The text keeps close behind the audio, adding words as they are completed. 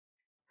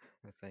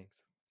Thanks.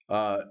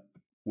 Uh,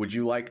 would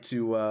you like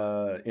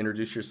to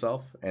introduce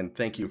yourself? And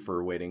thank you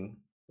for waiting.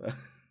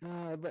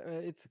 But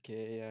it's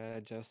okay. I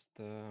just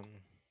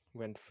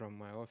went from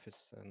my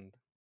office and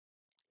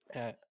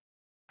uh,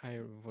 I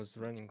was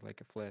running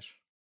like a flash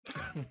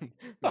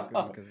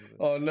because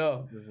Oh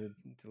no. it was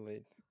too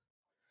late.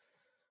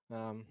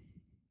 Um,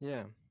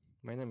 yeah,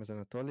 my name is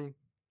Anatoly.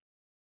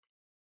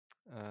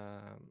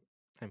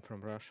 I'm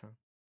from Russia,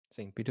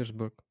 St.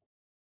 Petersburg,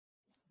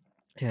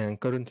 and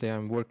currently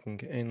I'm working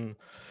in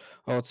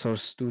outsourced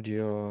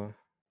studio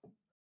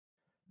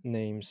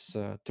names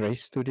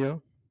Trace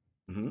Studio.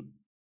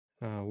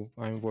 Mm-hmm.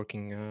 I'm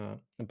working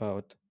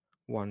about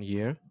 1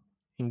 year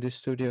in this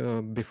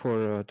studio.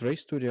 Before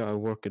Trace Studio, I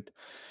worked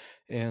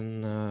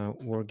in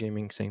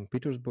Wargaming St.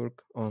 Petersburg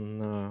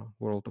on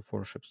World of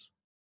Warships.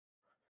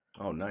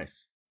 Oh,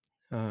 nice.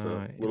 So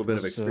a little It bit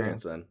of was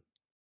experience then.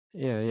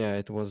 yeah,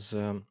 it was.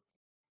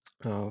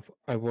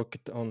 I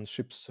worked on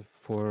ships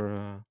for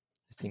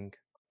I think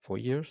 4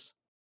 years,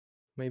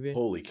 maybe.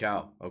 Holy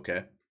cow.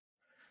 Okay.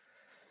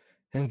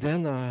 And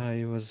then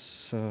I was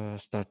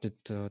started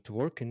to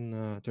work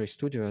in Trace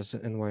Studio as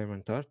an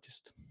environment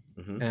artist.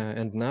 Mm-hmm.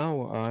 And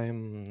now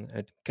I'm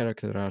a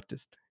character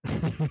artist.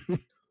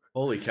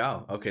 Holy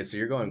cow. Okay, so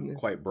you're going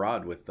quite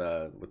broad with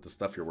the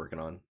stuff you're working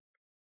on.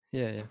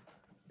 Yeah.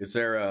 Is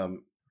there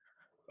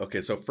okay,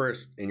 so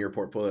first in your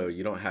portfolio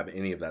you don't have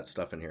any of that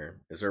stuff in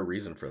here. Is there a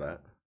reason for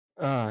that?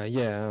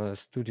 Yeah,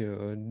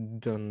 studio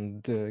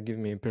don't give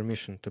me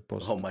permission to Oh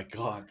post. my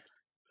god.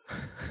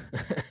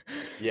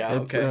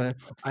 Yeah, It's okay.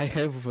 I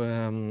have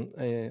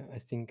I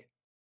think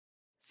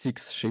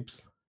 6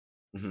 ships,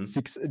 Mm-hmm.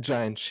 6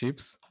 giant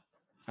ships,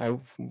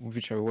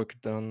 which I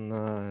worked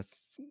on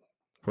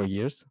for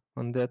years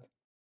on that,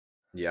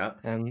 Yeah.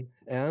 and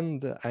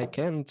I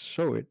can't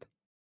show it.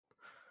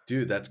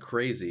 Dude, that's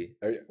crazy.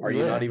 Are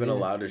you not even Yeah.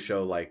 allowed to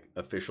show like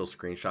official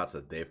screenshots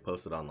that they've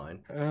posted online?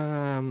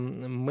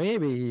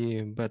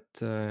 Maybe, but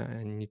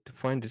I need to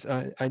find this.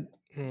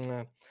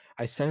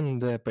 I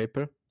send the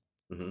paper,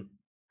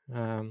 Mm-hmm.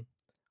 um,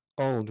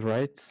 all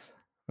rights,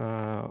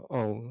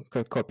 all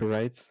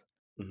copyrights.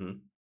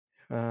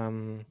 Mm-hmm.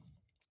 Um,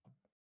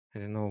 I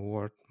don't know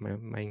what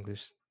my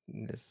English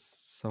is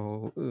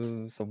so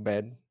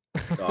bad.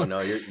 Oh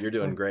no, you're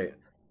doing great.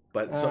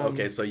 But so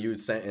okay, um, so you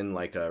sent in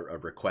like a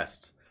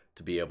request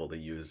to be able to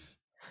use.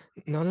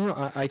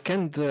 no, I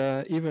can't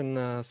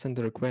even send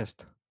a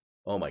request.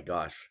 Oh my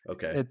gosh.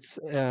 Okay. It's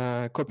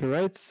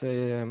copyrights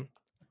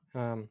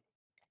um,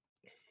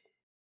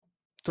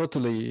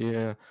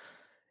 totally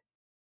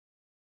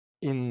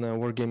in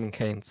Wargaming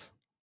hands.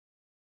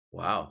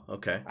 Wow.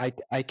 Okay.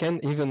 I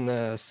can't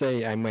even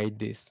say I made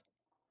this.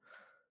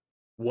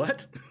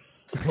 What?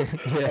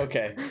 Yeah.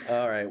 Okay.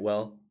 All right.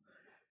 Well,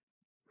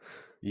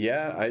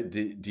 yeah,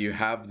 do you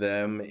have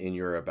them in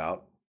your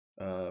about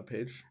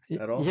page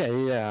at all?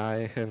 Yeah.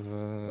 I have.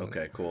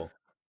 Okay, cool.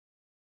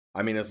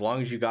 I mean, as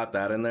long as you got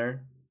that in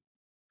there,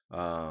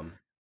 um,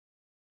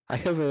 I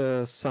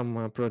have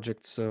some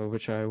projects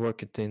which I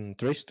worked in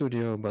Trace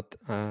Studio, but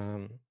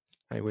I'm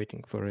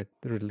waiting for it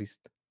released.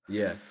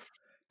 yeah.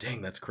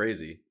 Dang, that's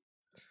crazy.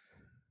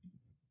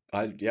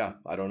 I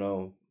don't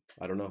know.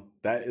 I don't know.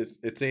 That is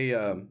it's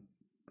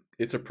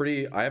a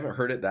pretty I haven't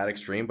heard it that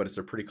extreme, but it's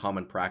a pretty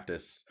common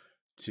practice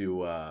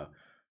to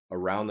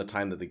around the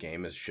time that the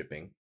game is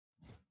shipping,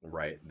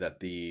 right? That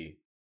the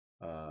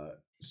uh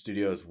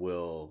studios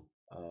will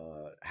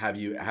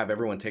have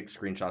everyone take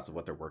screenshots of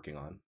what they're working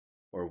on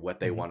or what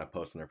they want to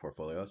post in their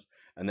portfolios,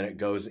 and then it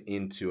goes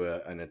into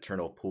an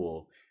internal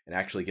pool and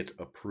actually gets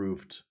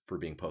approved for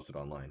being posted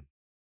online.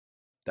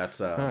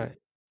 That's Ah,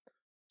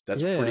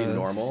 that's pretty yeah.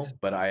 normal,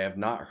 but I have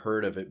not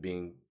heard of it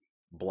being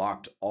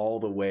blocked all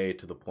the way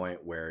to the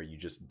point where you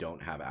just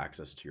don't have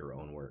access to your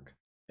own work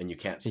and you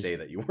can't say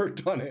that you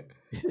worked on it.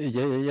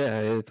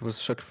 Yeah. It was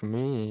shock for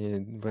me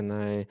when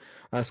I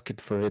asked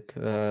for it.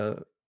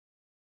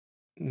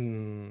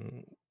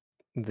 Mm,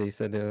 they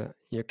said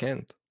you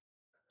can't.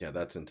 Yeah,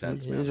 that's You,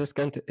 intense, you man. just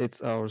can't.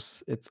 It's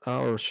ours. It's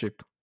our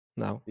ship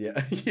now. Yeah.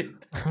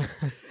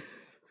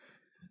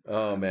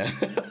 Oh man.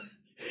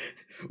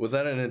 Was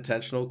that an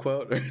intentional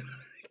quote?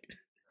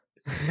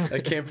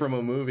 That came from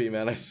a movie,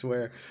 man, I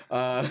swear.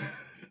 But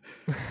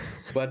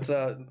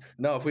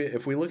no,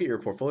 if we look at your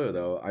portfolio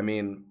though, I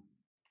mean,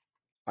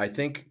 I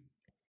think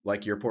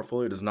like your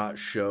portfolio does not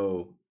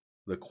show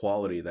the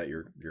quality that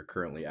you're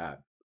currently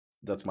at.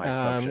 That's my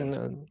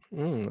assumption.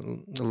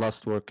 The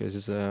last work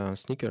is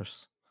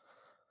sneakers.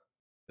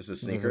 Is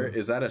this sneaker? The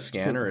Is that a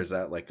scan or is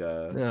that like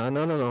a?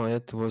 no.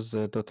 It was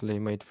totally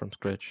made from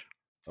scratch.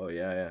 Oh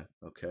yeah, yeah.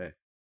 Okay.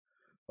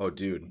 Oh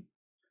dude,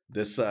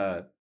 this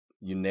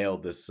you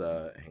nailed this.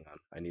 Hang on,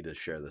 I need to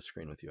share the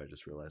screen with you. I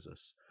just realized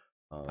this.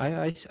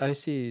 I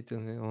see it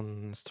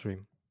on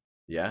stream.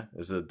 Yeah,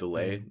 is the Yeah.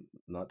 delay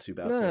not too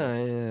bad No,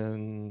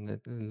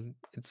 for you?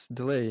 it's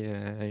delay.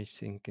 I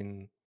think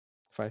in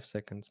 5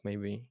 seconds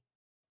maybe,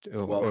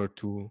 or Well,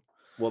 2.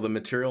 well, the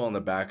material on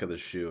the back of the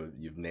shoe,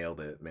 you've nailed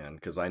it, man.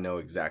 Because I know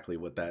exactly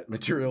what that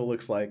material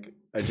looks like.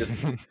 I just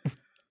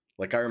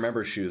like I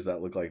remember shoes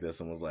that look like this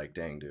and was like,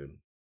 dang, dude.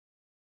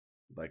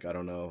 Like I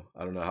don't know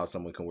how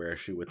someone can wear a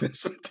shoe with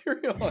this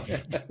material on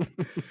it.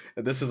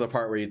 And this is the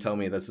part where you tell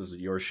me this is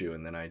your shoe,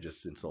 and then I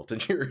just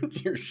insulted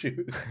your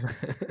shoes.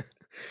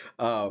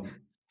 Um,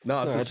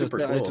 no, this No, is super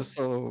cool.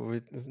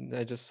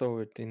 I just saw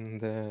it in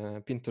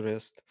the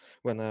Pinterest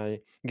when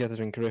I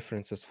gathering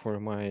references for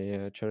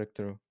my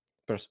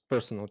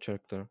personal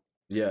character,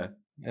 Yeah.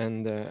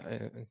 and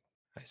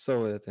I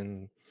saw it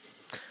and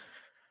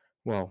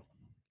wow,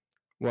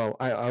 wow,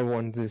 I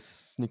want these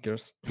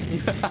sneakers.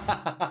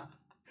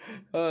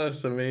 Oh,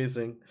 it's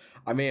amazing.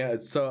 I mean,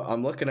 so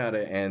I'm looking at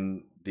it,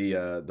 and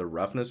the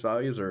roughness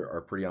values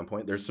are pretty on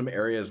point. There's some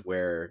areas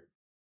where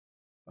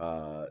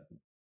uh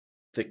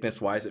thickness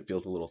wise it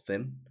feels a little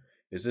thin.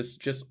 Is this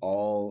just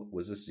all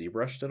was this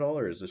ZBrushed at all,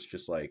 or is this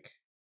just like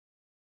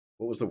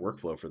what was the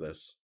workflow for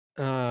this?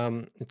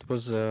 It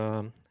was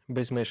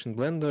base mesh in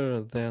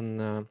Blender,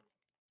 then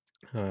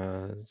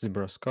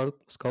Zebra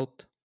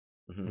Sculpt,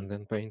 Hmm. and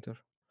then Painter.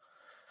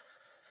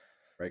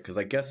 Right, because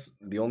I guess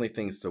the only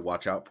things to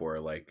watch out for are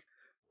like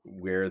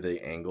where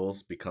the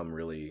angles become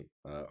really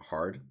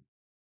hard.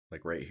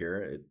 Like right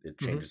here, it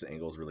Hmm. changes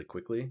angles really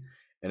quickly,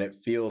 and it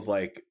feels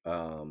like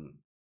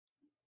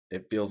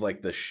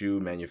the shoe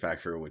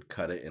manufacturer would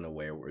cut it in a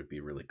way where it would be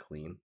really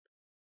clean,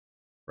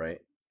 right?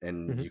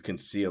 And Hmm. you can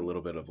see a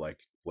little bit of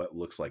like what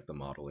looks like the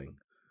modeling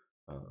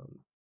um,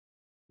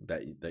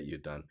 that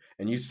you've done.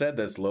 And you said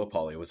that's low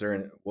poly.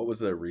 What was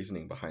the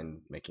reasoning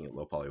behind making it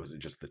low poly? Was it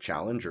just the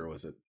challenge, or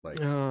was it like,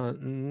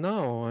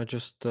 No, I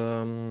just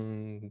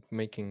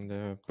making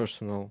the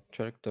personal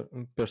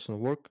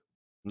work,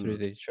 mm,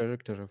 3D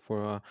character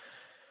for.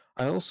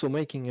 I also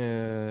making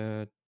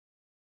a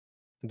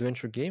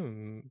adventure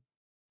game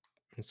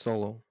in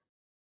solo,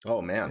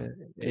 oh man,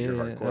 dude, you're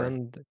hardcore.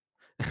 and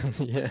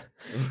yeah,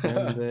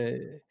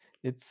 and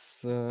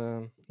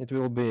it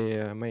will be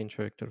a main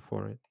character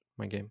for it,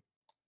 my game.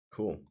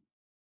 Cool.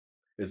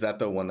 Is that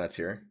the one that's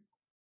here?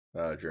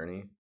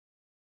 Journey.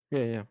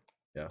 Yeah, yeah.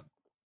 Yeah.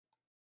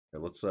 Yeah,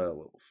 let's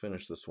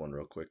finish this one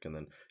real quick, and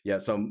then yeah.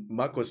 So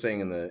Muck was saying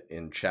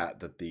in chat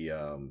that the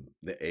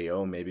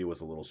AO maybe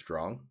was a little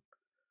strong,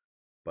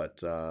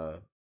 but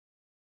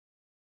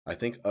I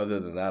think other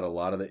than that, a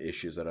lot of the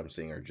issues that I'm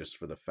seeing are just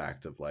for the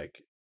fact of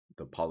like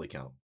the poly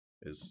count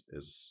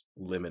is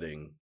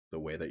limiting the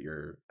way that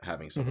you're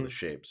having some of Hmm. the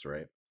shapes,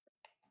 right?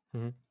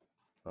 Hmm.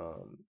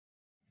 Um,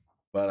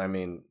 but I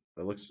mean,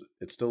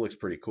 it still looks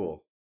pretty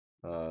cool.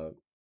 Uh,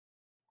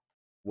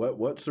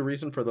 what's the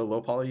reason for the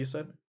low poly you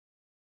said?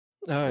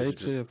 Is it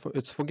just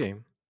It's for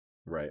game.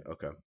 right?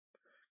 Okay,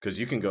 because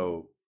you can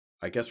go,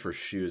 I guess for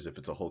shoes, if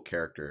it's a whole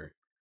character,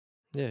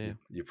 Yeah,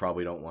 you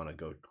probably don't want to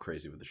go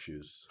crazy with the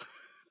shoes.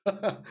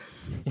 yeah.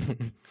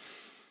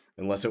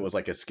 Unless it was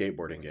like a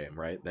skateboarding game,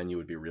 right? Then you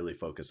would be really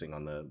focusing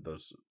on the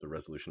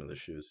resolution of the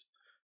shoes.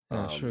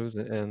 Um, Shoes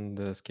and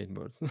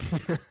skateboards.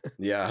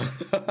 yeah.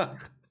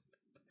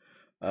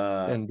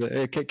 uh, And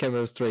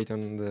camera straight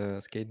on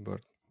the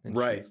skateboard and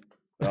right. shoes.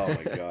 Oh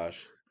my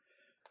gosh.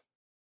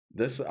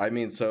 This, I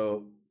mean,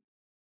 so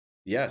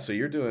yeah, so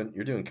you're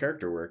doing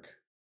character work.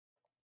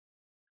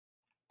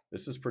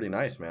 This is pretty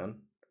nice, man.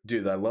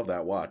 Dude, I love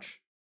that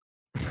watch.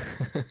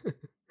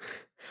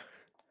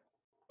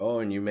 Oh,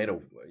 and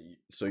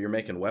so you're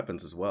making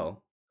weapons as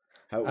well.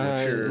 How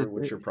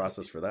what's your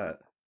process for that?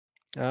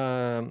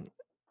 um,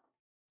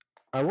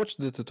 I watched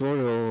the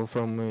tutorial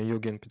from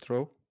Eugen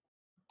Petrov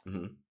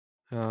Hmm.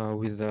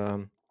 with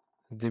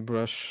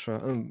ZBrush,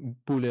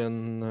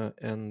 Boolean,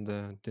 and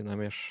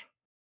Dynamesh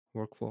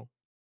workflow.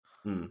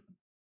 Mm.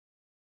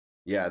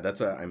 Yeah,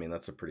 that's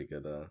a pretty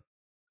good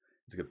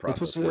it's a good It was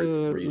process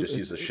where you just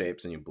use the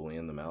shapes and you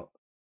boolean them out.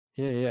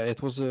 yeah,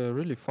 it was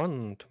really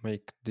fun to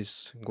make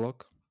this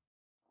Glock.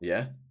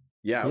 Yeah.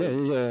 Yeah, Yeah,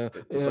 yeah,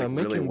 it's like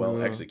really making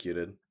well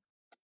executed.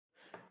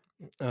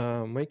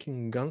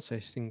 making guns. I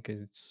think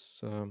it's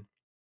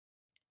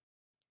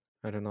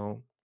I don't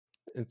know.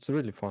 It's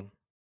really fun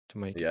to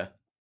make. Yeah. Yeah,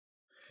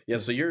 Yeah.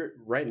 so you're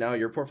right now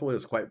your portfolio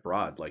is quite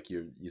broad. Like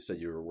you said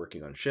you were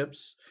working on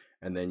ships,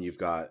 and then you've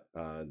got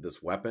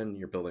this weapon,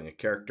 you're building a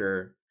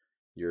character,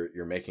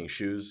 you're making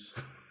shoes.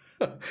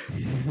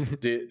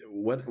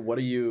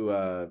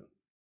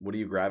 What are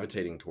you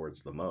gravitating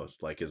towards the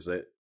most? Like is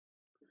it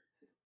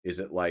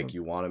like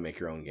you want to make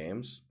your own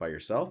games by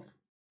yourself?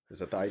 Is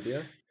that the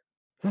idea?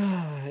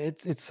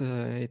 It's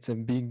a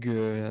big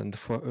and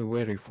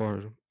very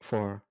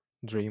far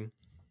dream.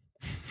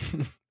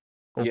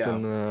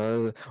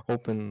 Yeah.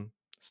 Open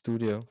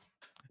studio.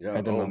 Yeah.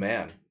 I don't Oh know.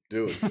 man,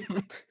 dude,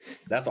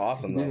 that's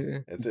awesome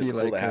though. It's Be cool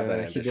to like have that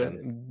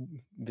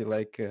ambition.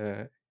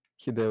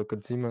 Hideo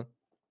Kojima.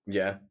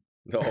 Yeah.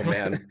 Oh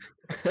man,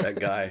 that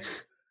guy.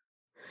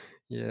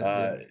 Yeah,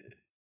 Uh,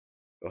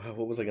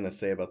 what was I gonna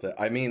say about that?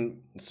 I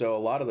mean, so a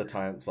lot of the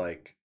times,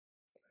 like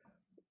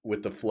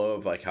with the flow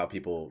of like how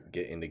people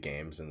get into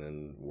games and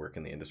then work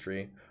in the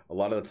industry, a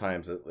lot of the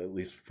times, at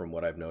least from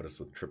what I've noticed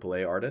with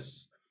AAA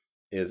artists,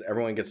 is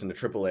everyone gets into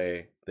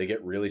AAA, they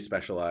get really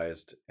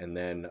specialized, and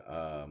then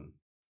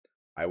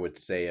I would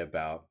say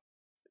about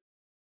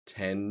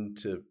 10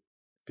 to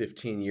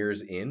 15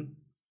 years in,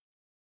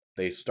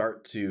 they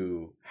start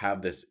to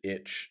have this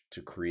itch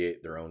to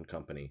create their own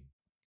company.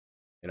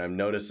 And I'm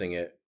noticing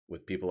it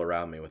with people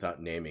around me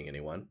without naming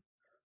anyone,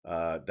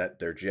 that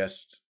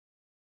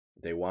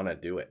they want to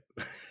do it.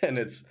 And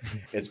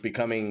it's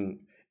becoming,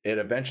 it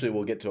eventually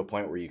will get to a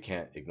point where you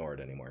can't ignore it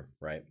anymore,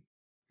 right?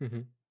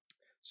 Hmm.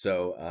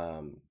 So,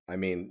 I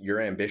mean, your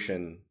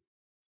ambition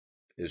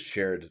is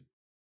shared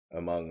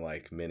among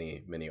like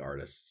many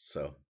artists.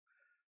 So,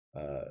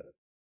 uh,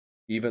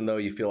 even though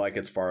you feel like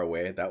it's far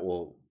away, that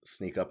will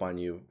sneak up on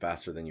you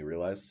faster than you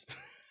realize.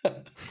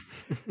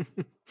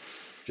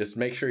 Just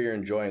make sure you're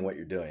enjoying what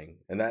you're doing,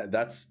 and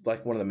that's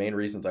like one of the main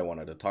reasons I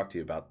wanted to talk to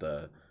you about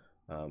the,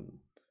 um,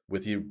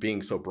 with you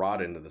being so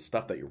broad into the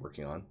stuff that you're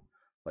working on.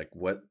 Like,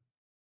 what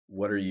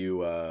are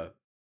you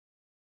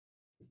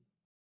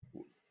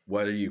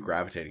what are you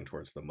gravitating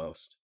towards the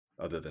most,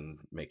 other than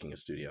making a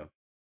studio?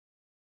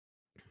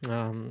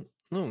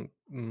 No,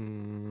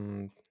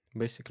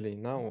 basically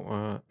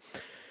now,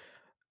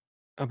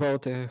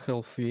 about a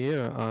half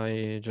year,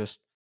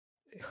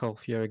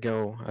 half year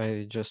ago,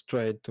 I just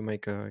tried to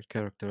make a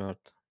character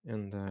art,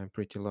 and I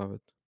pretty love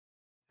it.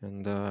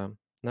 And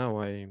now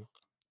I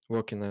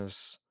working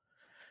as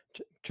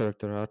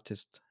character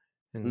artist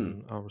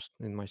Hmm.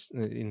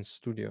 in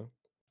studio.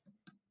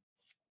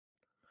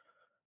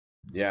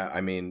 Yeah,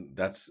 I mean,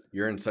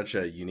 you're in such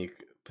a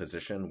unique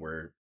position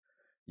where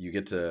you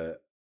get to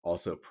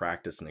also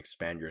practice and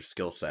expand your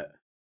skill set,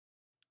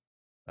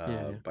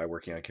 Yeah, yeah. by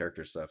working on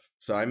character stuff.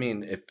 So I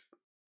mean, if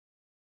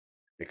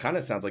it kind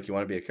of sounds like you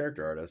want to be a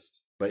character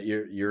artist, but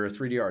you're a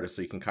 3D artist,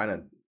 so you can kind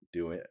of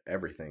do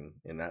everything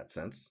in that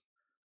sense.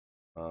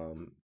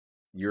 Um,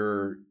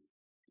 your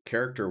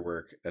character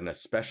work, and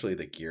especially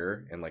the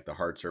gear and like the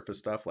hard surface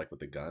stuff, like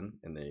with the gun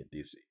and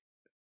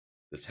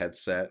this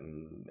headset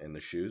and the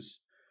shoes,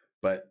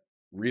 but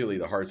really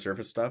the hard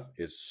surface stuff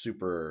is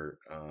super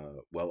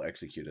well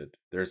executed.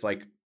 There's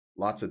like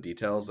lots of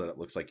details that it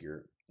looks like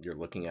you're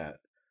looking at,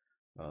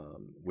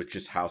 with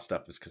just how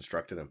stuff is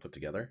constructed and put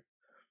together.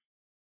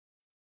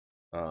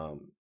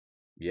 Um,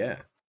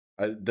 yeah,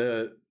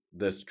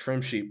 this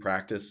trim sheet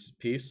practice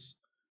piece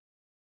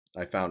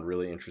I found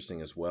really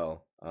interesting as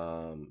well.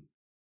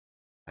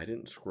 I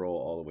didn't scroll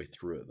all the way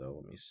through it though.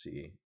 Let me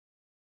see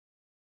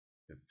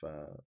if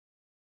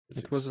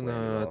it's It was explained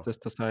at a all.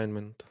 test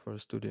assignment for a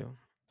studio.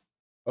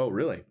 Oh,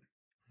 really?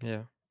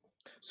 Yeah.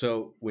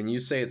 So when you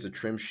say it's a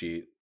trim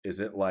sheet, is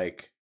it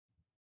like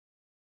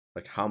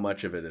how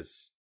much of it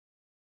is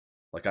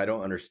like, I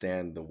don't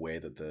understand the way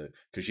that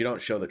because you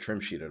don't show the trim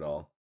sheet at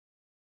all.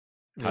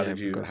 Yeah,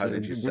 How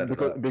did you set it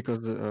up? because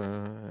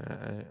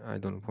I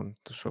don't want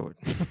to show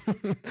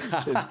it.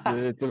 It's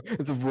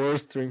the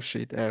worst stream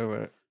sheet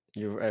ever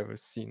you've ever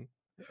seen,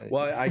 I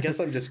Well, think. I guess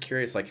I'm just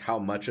curious, like how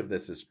much of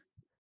this is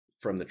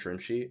from the trim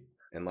sheet,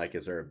 and like,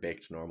 is there a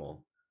baked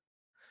normal?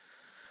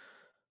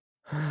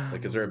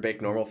 Like, is there a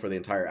baked normal for the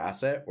entire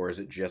asset, or is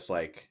it just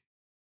like,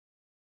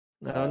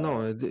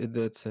 No, uh,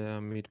 that's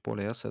a mid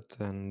poly asset,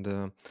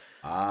 and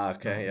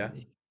okay, yeah,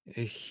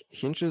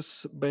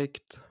 hinges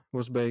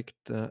was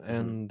baked,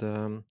 mm-hmm,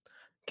 and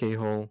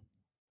keyhole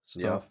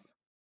yeah, stuff.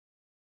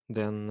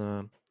 Then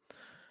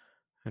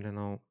I don't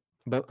know,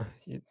 but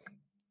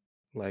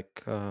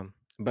like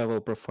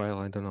bevel profile.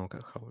 I don't know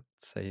how to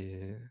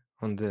say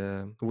on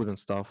the wooden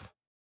stuff.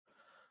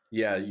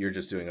 yeah. You're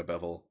just doing a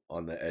bevel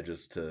on the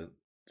edges to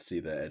see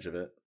the edge of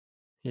it.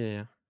 Yeah,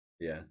 yeah.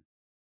 Yeah,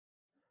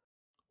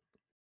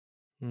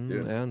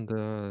 dude. And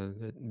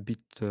a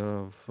bit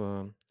of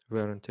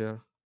wear and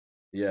tear.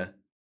 Yeah,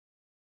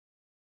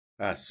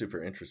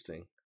 super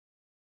interesting.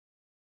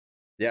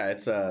 Yeah,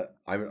 it's I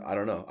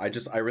don't know.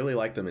 I really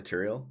like the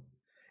material,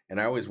 and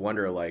I always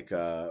wonder like,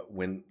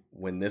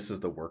 when this is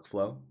the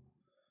workflow,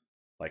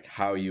 like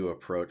how you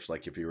approach,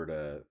 like if you were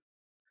to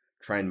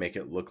try and make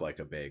it look like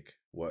a bake,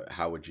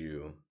 how would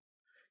you?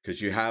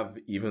 Because you have,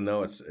 even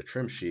though it's a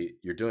trim sheet,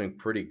 you're doing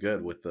pretty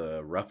good with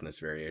the roughness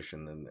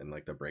variation and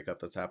like the breakup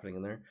that's happening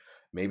in there.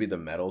 Maybe the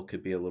metal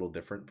could be a little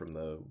different from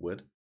the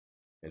wood,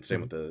 and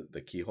same Mhm. with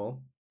the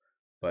keyhole.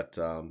 But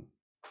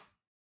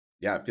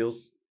yeah, it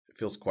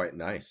feels quite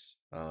nice.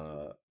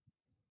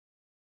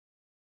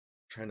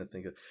 Trying to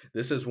think of,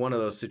 this is one of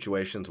those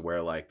situations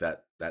where like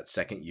that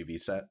second UV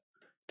set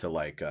to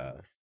like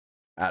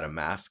add a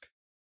mask,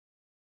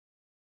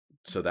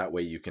 so that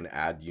way you can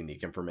add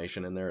unique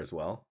information in there as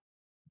well,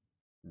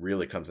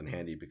 really comes in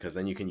handy, because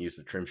then you can use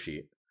the trim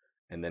sheet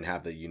and then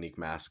have the unique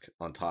mask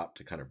on top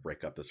to kind of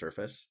break up the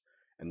surface,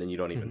 and then you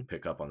don't even Mhm.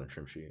 pick up on the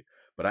trim sheet.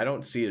 But I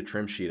don't see a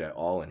trim sheet at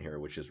all in here,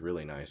 which is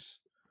really nice.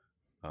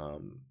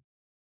 um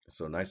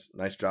so nice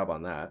job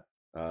on that.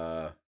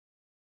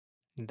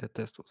 The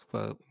test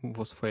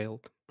was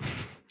failed.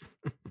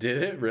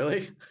 Did it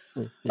really?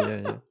 Yeah,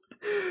 yeah.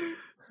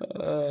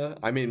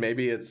 I mean,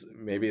 maybe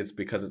it's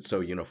because it's so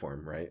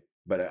uniform, right?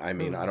 But I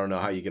mean, I Mm, don't know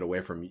how you get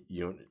away from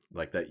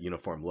like that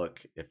uniform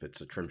look if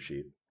it's a trim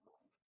sheet,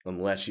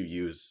 unless you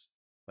use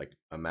like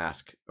a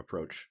mask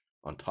approach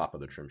on top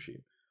of the trim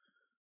sheet.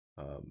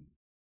 Um,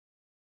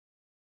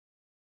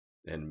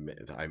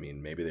 and I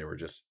mean, maybe they were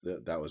just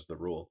that was the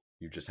rule.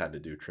 You just had to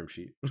do trim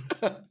sheet.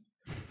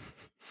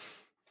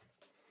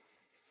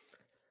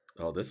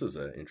 Oh, this is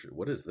a intro.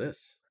 What is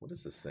this? What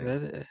is this thing?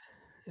 That,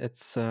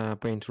 it's a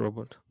paint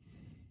robot.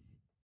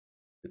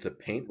 It's a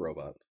paint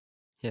robot.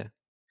 Yeah,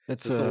 Is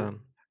it's this a? a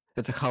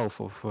it's a half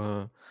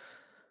of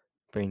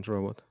paint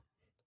robot.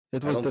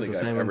 It I was don't this think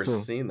I've assignment ever too.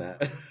 seen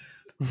that.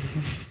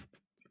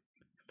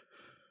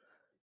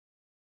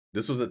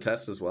 This was a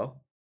test as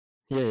well.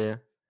 Yeah, yeah.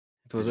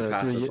 It Did was you a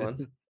pass 3 this year.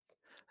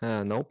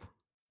 one? Nope.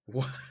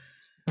 What?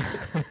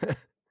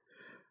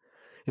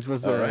 It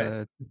was All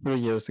right. 3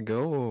 years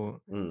ago,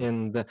 Mm,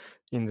 and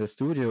in the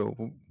studio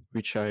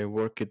which I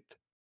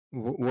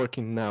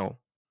working now.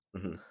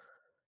 hmm.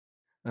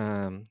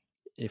 Um,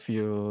 if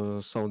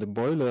you saw the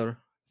boiler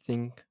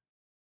thing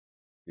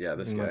Yeah,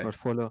 this in my guy.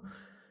 portfolio,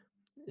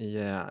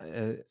 yeah,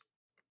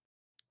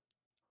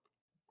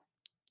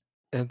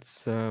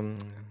 it's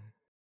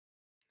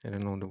I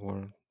don't know the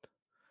word.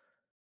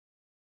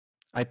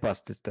 I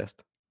passed this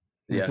test.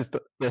 This Yeah, is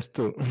the test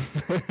two,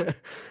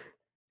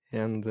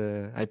 and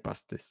I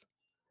passed this.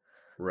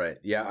 right.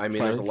 Yeah, I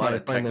mean, there's a lot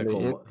of Finally,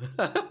 technical.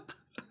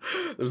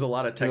 There's a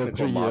lot of in the technical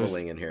 3 years.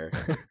 modeling in here.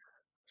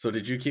 So,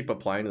 did you keep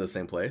applying to the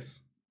same place?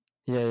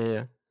 Yeah, yeah,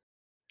 yeah.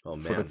 Oh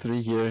For the man, 3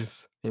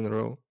 years in a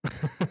row.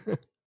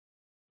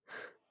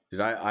 did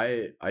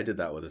I did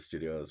that with a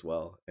studio as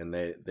well, and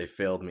they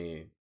failed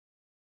me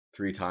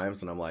 3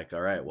 times, and I'm like,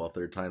 all right, well,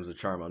 third time's a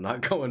charm. I'm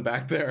not going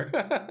back there.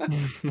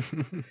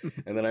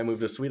 And then I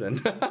moved to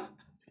Sweden.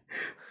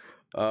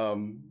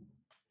 um,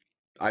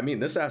 I mean,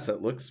 this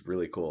asset looks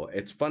really cool.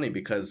 It's funny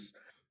because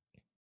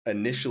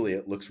initially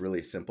it looks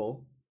really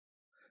simple,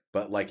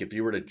 but like if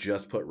you were to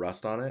just put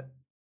Rust on it,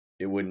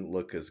 it wouldn't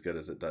look as good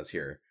as it does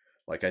here.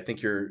 Like I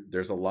think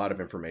there's a lot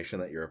of information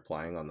that you're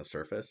applying on the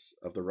surface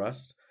of the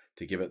Rust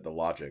to give it the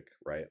logic,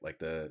 right? Like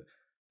the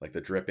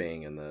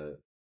dripping and the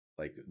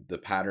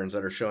patterns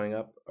that are showing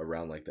up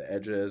around like the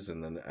edges,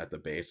 and then at the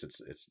base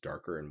it's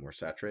darker and more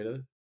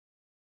saturated.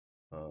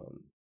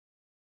 Um,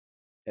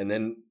 and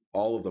then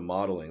all of the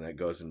modeling that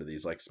goes into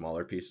these like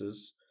smaller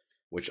pieces,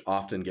 which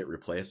often get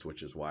replaced,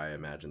 which is why I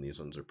imagine these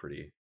ones are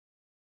pretty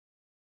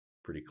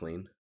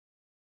clean.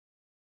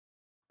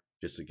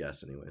 Just a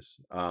guess, anyways.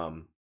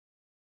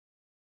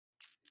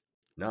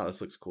 No,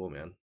 this looks cool,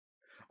 man.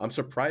 I'm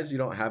surprised you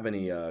don't have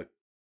any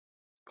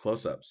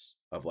close-ups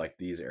of like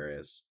these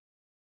areas.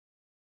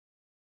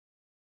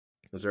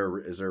 Is there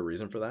a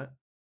reason for that?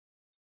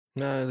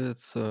 No,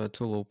 that's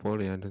too low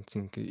poly. I don't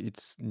think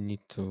it's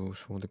need to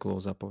show the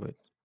close up of it.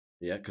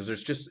 Yeah, because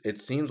it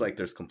seems like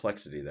there's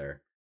complexity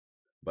there,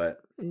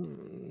 but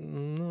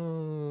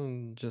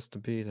No, just a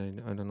bit. I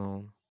don't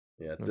know.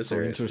 yeah, Not this so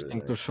area is really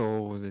interesting to nice.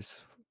 show this,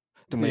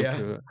 to make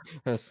Yeah,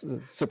 a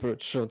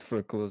separate shot for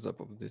a close up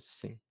of this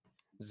thing.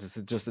 This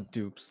is just the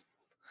tubes.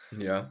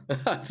 yeah.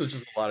 So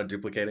just a lot of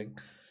duplicating.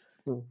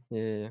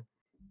 Yeah,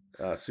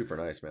 yeah, Super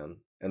nice, man.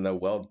 And the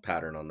weld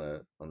pattern on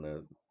the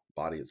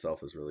body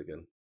itself is really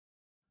good.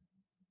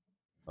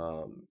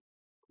 Um,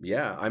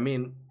 yeah, I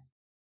mean,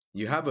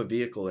 you have a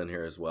vehicle in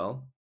here as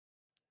well.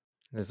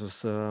 this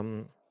was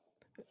an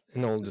This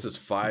is oldest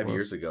 5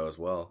 years work. ago as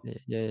well. Yeah,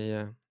 yeah,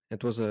 yeah.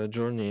 It was a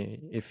journey.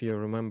 If you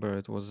remember,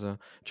 it was a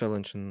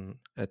challenge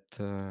at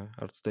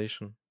Art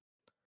Station.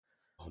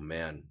 Oh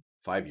man,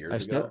 5 years I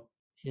start. ago.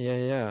 Yeah,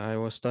 yeah. I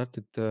was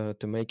started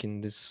to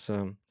making this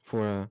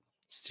for a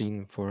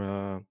scene for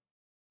a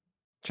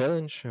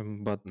challenge,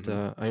 but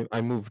Hmm.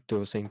 I moved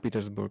to St.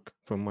 Petersburg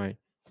from my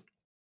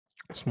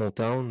small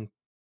town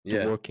to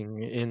Yeah,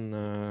 working in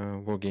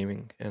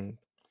wargaming, and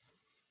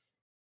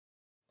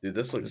dude,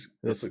 this let's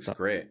looks stop.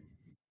 great.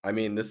 I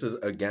mean, this is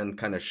again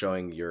kind of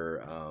showing your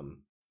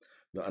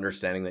the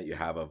understanding that you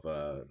have of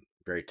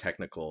very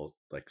technical,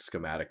 like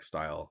schematic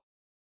style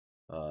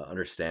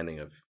understanding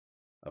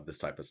of this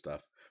type of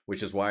stuff,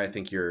 which is why I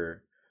think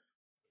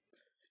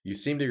you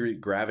seem to be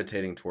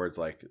gravitating towards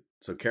like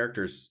so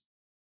characters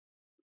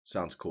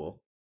sounds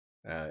cool,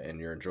 and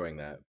you're enjoying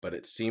that, but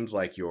it seems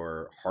like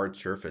your hard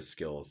surface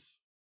skills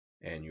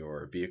and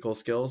your vehicle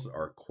skills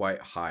are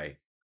quite high,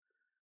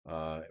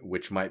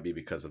 which might be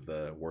because of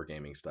the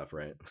wargaming stuff,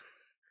 right?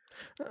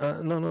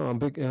 No, no,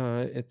 big.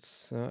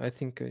 It's. I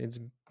think it's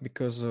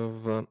because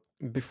of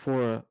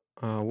before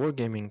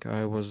wargaming,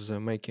 I was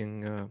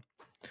making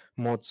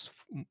mods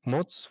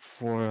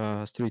for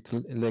a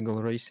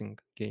legal racing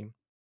game.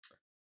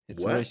 It's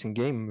a What? racing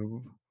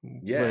game,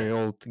 Yeah, very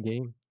old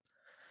game,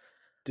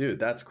 dude,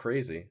 that's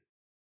crazy.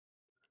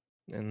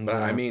 and But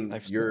I mean,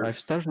 you're I've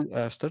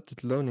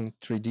started learning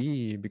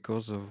 3D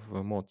because of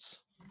mods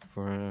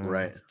for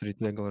right.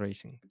 street legal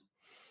racing.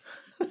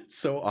 It's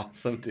so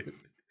awesome, dude.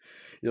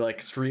 You're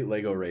like street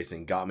Lego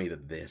racing got me to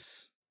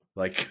this.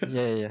 Like,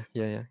 Yeah, yeah,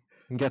 yeah, yeah.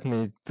 Get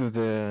me to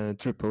the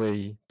AAA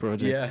yeah.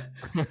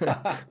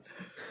 projects.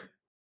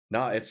 No,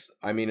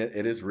 I mean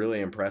it is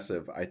really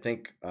impressive. I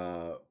think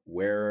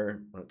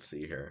where let's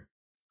see here.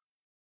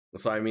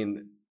 So I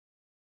mean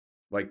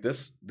like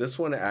this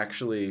one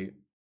actually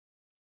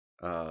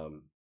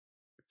um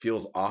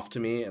feels off to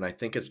me, and I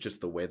think it's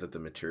just the way that the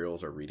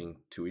materials are reading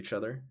to each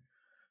other.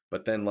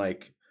 But then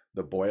like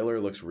the boiler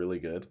looks really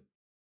good.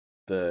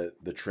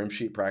 the trim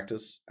sheet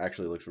practice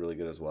actually looks really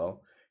good as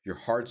well. Your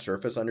hard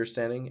surface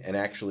understanding and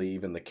actually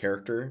even the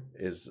character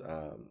is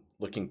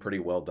looking pretty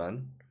well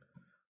done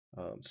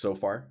so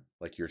far.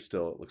 Like you're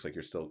still, it looks like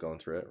you're still going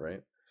through it,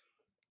 right?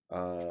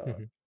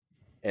 Hmm.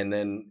 And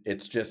then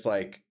it's just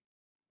like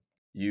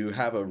you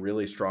have a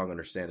really strong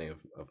understanding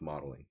of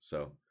modeling.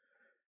 So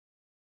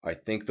I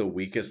think the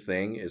weakest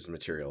thing is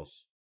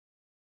materials,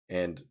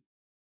 and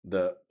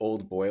the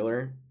old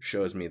boiler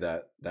shows me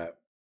that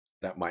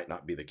might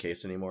not be the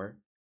case anymore.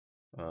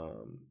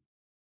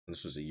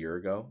 This was a year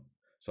ago,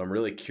 so I'm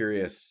really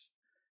curious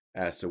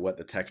as to what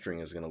the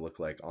texturing is going to look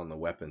like on the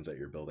weapons that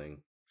you're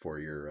building for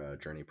your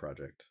journey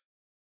project.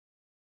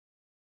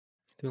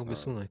 It will be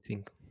soon, Um, I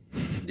think.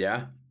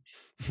 yeah,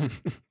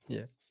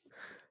 Yeah,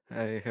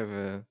 I have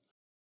a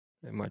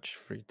much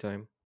free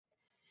time.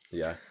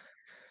 yeah.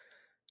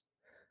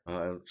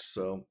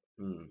 So,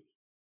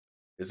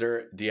 is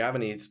there? Do you have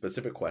any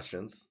specific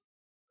questions?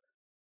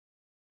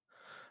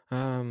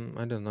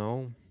 I don't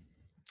know.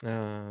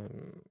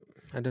 Um,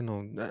 I don't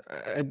know.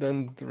 I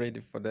don't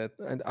ready for that.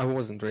 I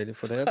wasn't ready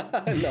for that.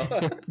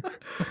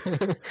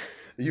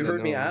 No, you Don't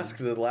heard me know. ask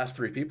the last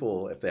three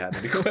people if they had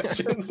any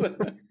questions, or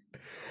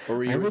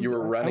were I was you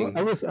were I running?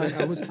 was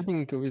I was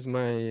sitting with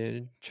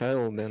my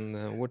child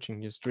and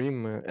watching your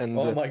stream and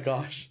Oh my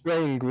gosh!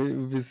 playing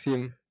with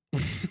him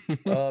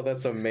Oh,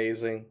 that's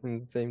amazing.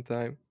 at the same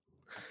time.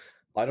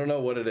 I don't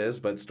know what it is,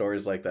 but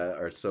stories like that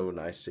are so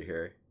nice to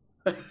hear.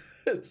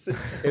 it's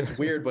it's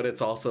weird, but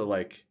it's also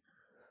like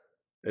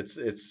it's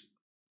it's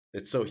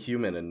it's so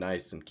human and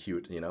nice and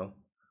cute, you know?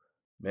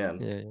 Man.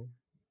 Yeah,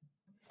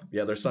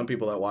 Yeah, there's some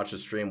people that watch the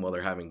stream while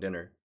they're having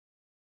dinner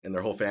and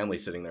their whole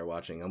family's sitting there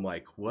watching. I'm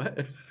like,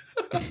 "What?"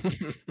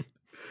 yeah.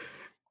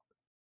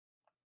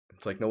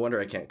 It's like no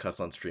wonder I can't cuss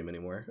on stream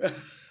anymore.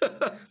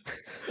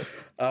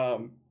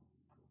 um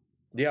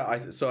yeah,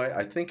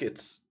 I think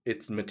it's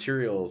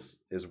materials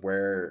is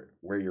where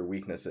your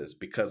weakness is,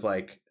 because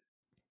like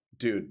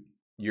dude,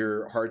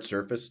 your hard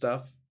surface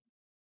stuff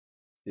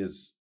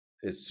is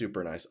is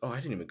super nice. Oh, I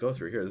didn't even go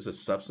through here. This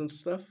is substance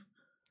stuff.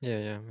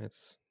 Yeah,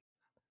 it's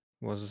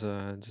was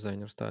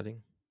designer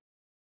studying.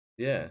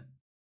 Yeah.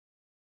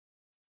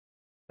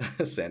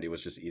 Sandy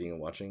was just eating and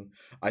watching.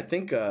 I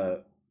think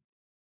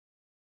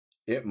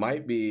it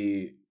might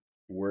be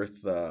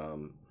worth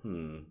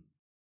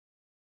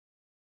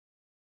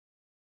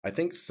I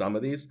think some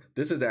of these,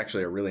 this is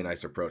actually a really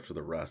nice approach for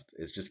the rust,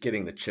 is just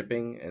getting the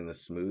chipping and the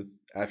smooth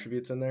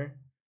attributes in there.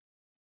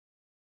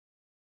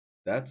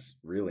 That's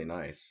really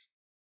nice.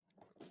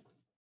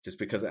 Just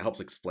because it helps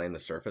explain the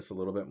surface a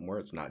little bit more.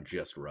 It's not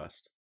just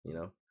rust, you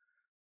know.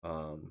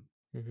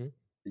 Hmm.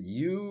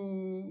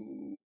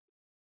 You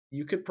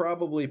you could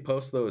probably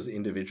post those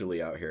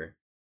individually out here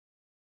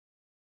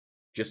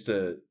just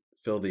to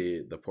fill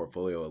the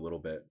portfolio a little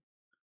bit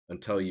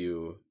until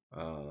you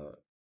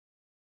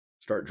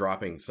start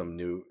dropping some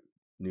new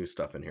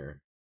stuff in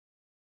here.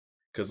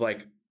 Because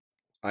like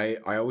I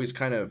always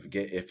kind of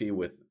get iffy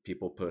with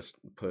people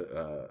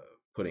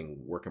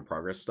putting work in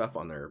progress stuff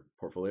on their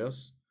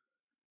portfolios.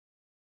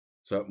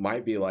 So it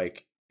might be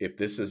like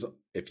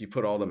if you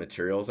put all the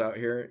materials out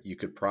here, you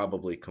could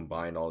probably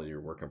combine all of your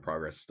work in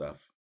progress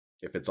stuff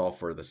if it's all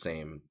for the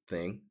same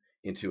thing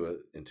into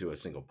a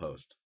single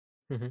post.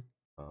 Hmm.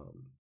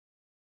 Um,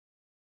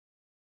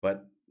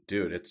 but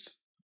dude, it's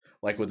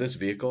like with this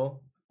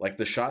vehicle, like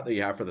the shot that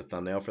you have for the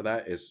thumbnail for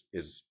that is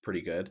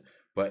pretty good.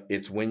 But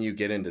it's when you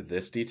get into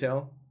this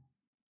detail,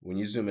 when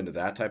you zoom into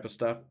that type of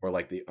stuff, or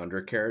like the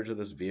undercarriage of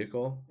this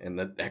vehicle and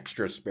the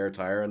extra spare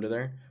tire under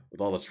there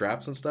with all the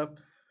straps and stuff,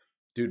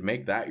 dude,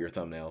 make that your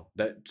thumbnail.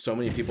 That so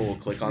many people will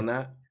click on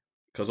that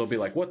because they'll be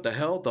like, "What the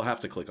hell?" They'll have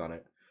to click on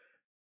it.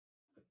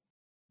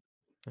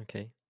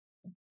 Okay,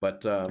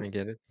 But I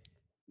get it.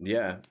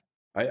 yeah,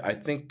 I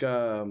think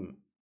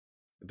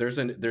there's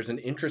an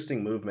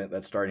interesting movement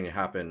that's starting to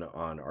happen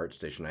on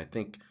ArtStation. I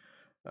think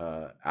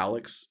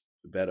Alex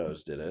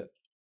Beddoes did it.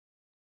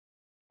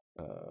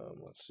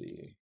 Let's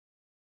see.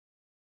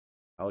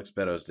 Alex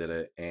Beddoes did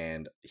it,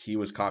 and he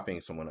was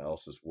copying someone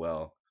else as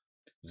well.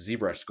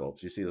 ZBrush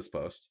sculpts. You see this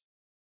post?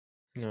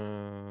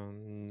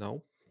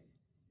 No.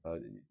 Uh,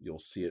 you'll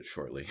see it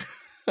shortly,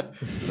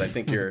 because I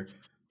think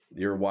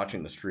you're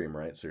watching the stream,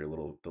 right? So you're a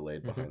little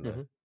delayed Hmm. behind Hmm.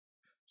 the.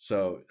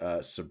 So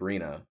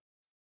Sabrina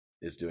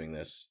is doing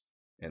this,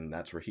 and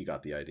that's where he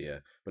got the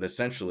idea. But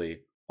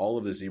essentially, all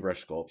of the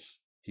ZBrush sculpts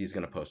he's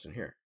going to post in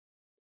here.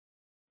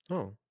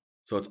 Oh,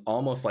 So it's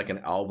almost like an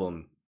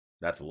album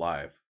that's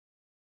live,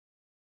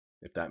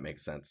 if that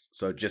makes sense.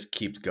 So it just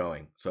keeps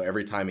going. So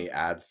every time he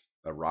adds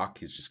a rock,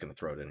 he's just going to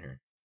throw it in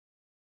here.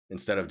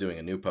 Instead of doing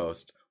a new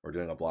post or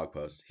doing a blog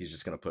post, he's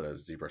just going to put a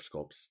ZBrush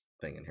sculpts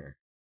thing in here.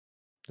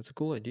 that's a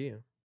cool idea.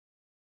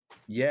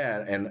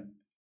 Yeah, and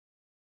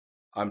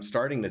I'm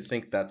starting to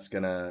think that's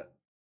gonna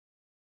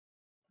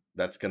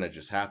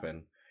just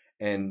happen.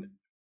 And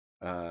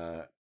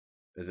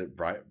is it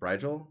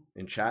Brigel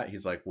in chat?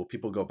 He's like, will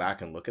people go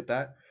back and look at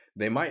that?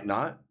 They might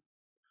not,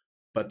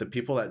 but the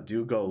people that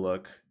do go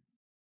look,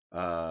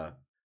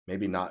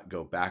 maybe not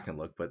go back and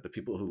look, but the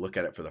people who look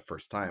at it for the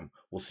first time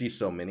will see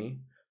so many,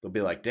 they'll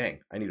be like,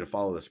 dang, I need to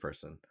follow this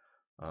person.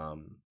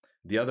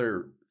 The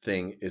other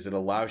thing is it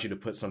allows you to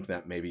put something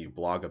that maybe you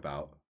blog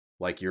about,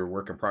 like your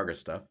work in progress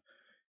stuff.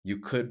 You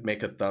could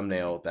make a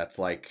thumbnail that's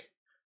like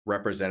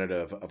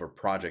representative of a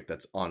project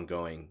that's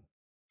ongoing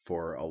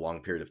for a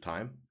long period of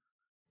time.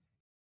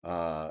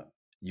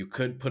 You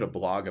could put a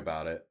blog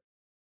about it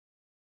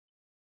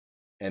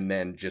and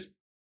then just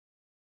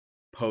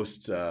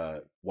post,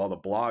 while the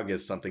blog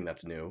is something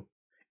that's new,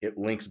 it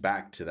links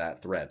back to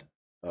that thread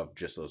of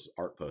just those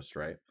art posts,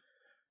 right?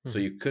 So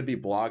you could be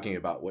blogging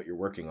about what you're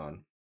working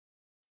on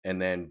and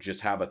then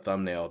just have a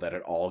thumbnail that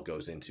it all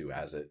goes into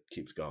as it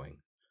keeps going.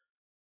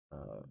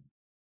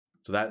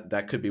 So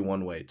that could be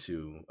one way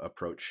to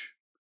approach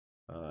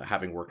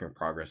having work in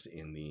progress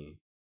in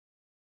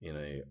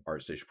a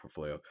ArtStation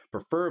portfolio.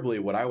 Preferably,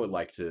 what I would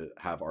like to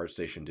have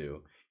ArtStation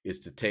do is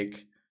to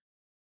take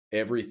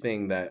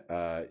everything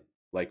that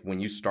like when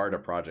you start a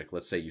project.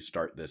 Let's say you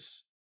start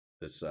this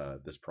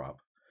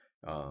prop,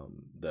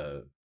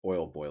 the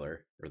oil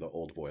boiler or the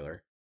old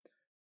boiler.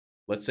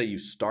 Let's say you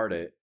start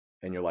it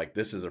and you're like,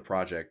 this is a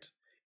project.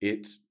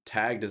 It's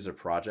tagged as a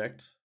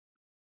project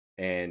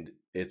and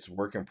it's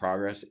work in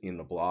progress in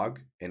the blog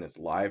and it's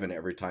live. And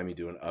every time you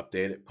do an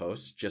update, it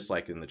posts just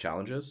like in the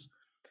challenges.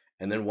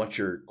 And then once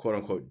you're quote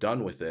unquote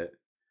done with it,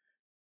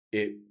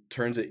 it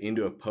turns it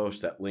into a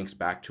post that links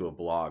back to a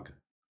blog.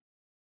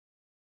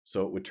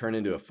 So it would turn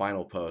into a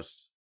final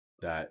post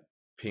that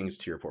pings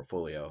to your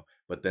portfolio,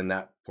 but then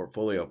that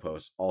portfolio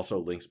post also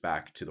links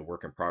back to the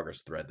work in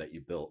progress thread that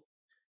you built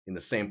in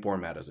the same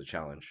format as a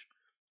challenge.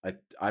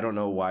 I don't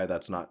know why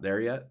that's not there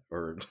yet,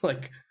 or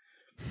like,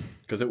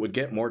 because it would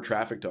get more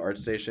traffic to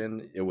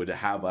ArtStation. It would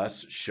have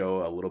us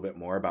show a little bit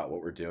more about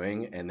what we're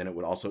doing, and then it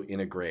would also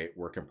integrate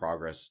work in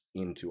progress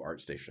into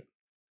ArtStation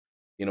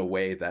in a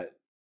way that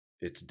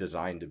it's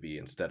designed to be,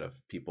 instead of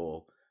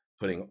people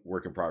putting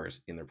work in progress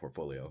in their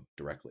portfolio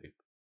directly.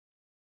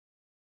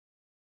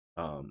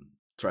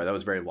 Sorry, that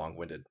was very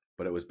long-winded,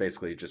 but it was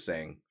basically just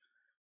saying,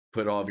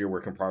 put all of your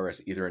work in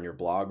progress either in your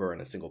blog or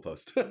in a single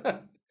post.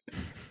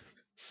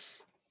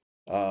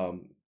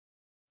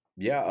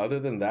 Yeah, other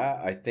than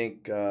that, I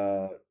think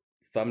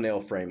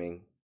thumbnail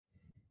framing,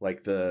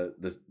 like the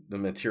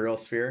material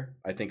sphere,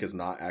 I think is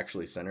not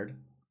actually centered.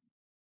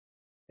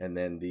 And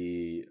then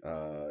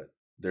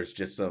there's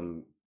just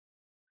some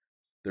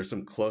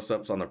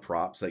close-ups on the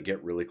props that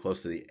get really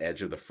close to the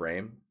edge of the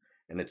frame,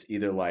 and it's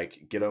either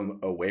like get them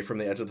away from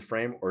the edge of the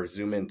frame or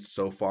zoom in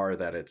so far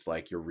that it's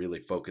like you're really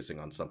focusing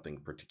on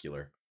something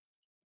particular.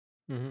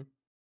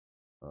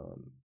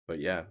 But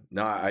yeah,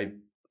 no, I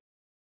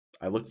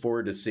look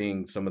forward to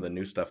seeing some of the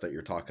new stuff that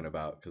you're talking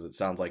about, because it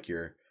sounds like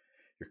you're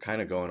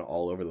kind of going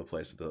all over the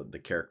place with the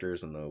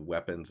characters and the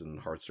weapons and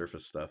hard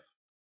surface stuff,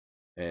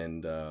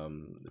 and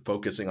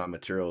focusing on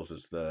materials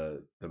is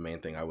the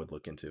main thing I would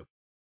look into.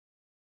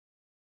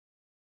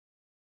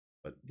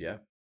 But yeah,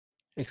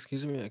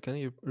 Excuse me, can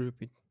you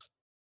repeat?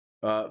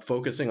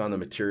 focusing on the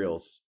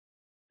materials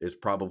is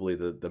probably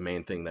the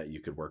main thing that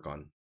you could work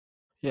on,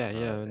 Yeah,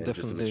 yeah, and just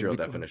the definitely. material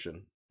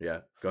definition.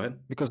 Yeah, go ahead.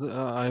 Because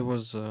I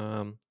was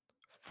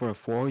for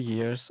 4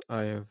 years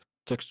I have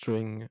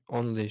texturing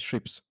only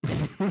ships,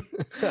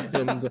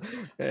 and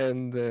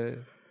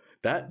and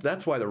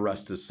That's why the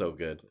Rust is so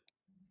good.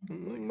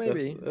 Like that's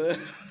maybe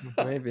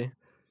maybe.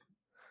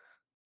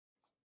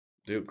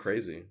 dude,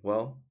 crazy.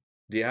 Well,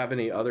 do you have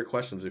any other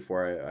questions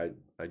before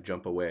I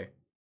jump away?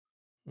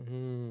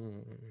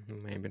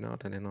 Maybe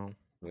not. I don't know.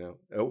 Yeah.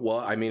 Well,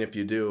 I mean, if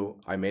you do,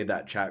 I made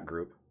that chat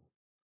group.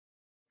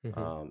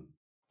 Mhm.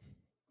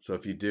 So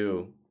if you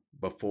do,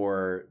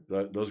 before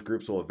those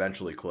groups will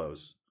eventually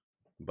close.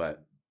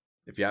 But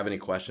if you have any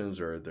questions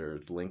or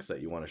there's links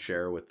that you want to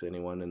share with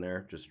anyone in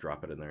there, just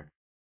drop it in there.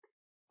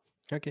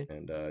 Okay.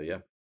 And yeah.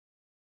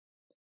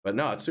 But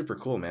no, it's super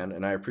cool, man,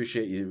 and I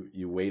appreciate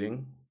you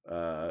waiting,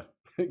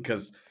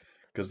 because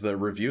the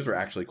reviews were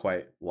actually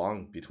quite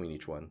long between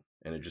each one,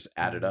 and it just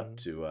added up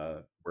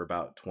to we're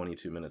about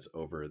 22 minutes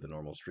over the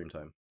normal stream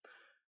time.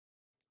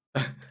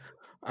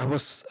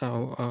 I've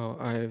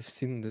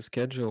seen the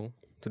schedule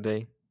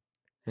today,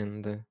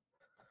 and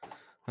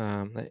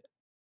um, I,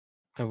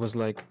 I was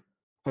like,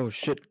 oh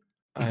shit!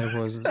 I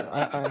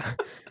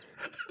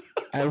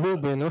will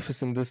be in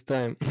office in this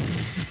time.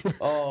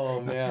 Oh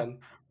man,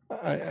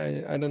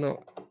 I don't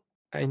know.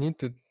 I need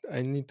to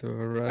I need to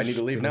rush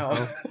leave to now.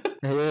 home.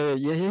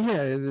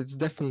 Yeah. It's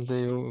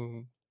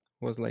definitely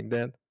was like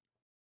that.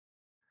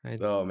 I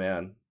Oh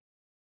man.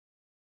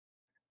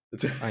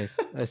 I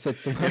said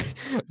to my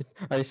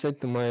I said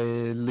to my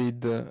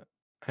lead,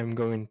 I'm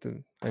going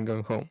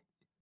home.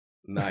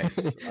 Nice.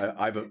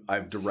 I've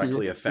See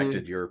directly see.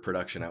 affected your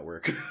production at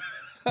work.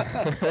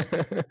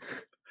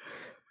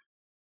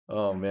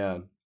 Oh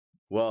man.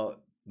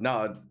 Well,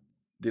 no,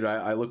 dude,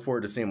 I look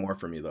forward to seeing more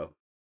from you though.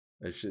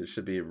 It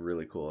should be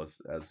really cool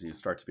as you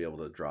start to be able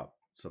to drop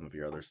some of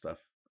your other stuff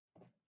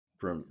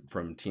from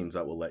teams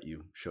that will let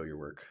you show your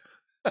work.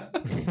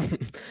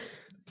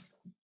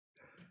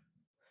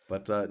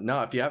 But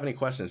no, if you have any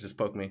questions, just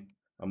poke me.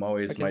 I'm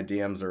always my Okay.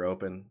 DMs are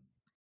open.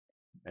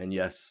 And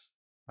yes,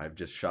 I've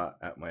just shot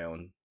at my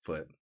own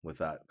foot with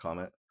that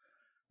comment,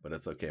 but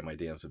it's okay. My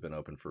DMs have been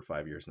open for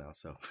 5 years now,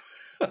 so.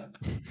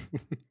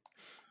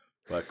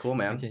 But cool,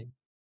 man. Okay.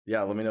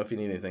 Yeah, let me know if you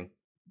need anything.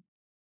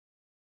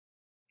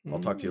 I'll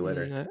talk to you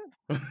later.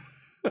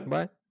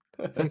 Bye.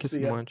 Thank you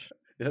See so ya. much.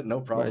 Yeah, no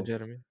Bye, problem.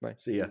 Jeremy. Bye.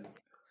 See ya.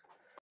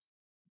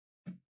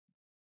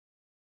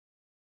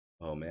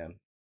 Oh man,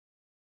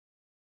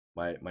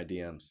 my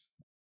DMs.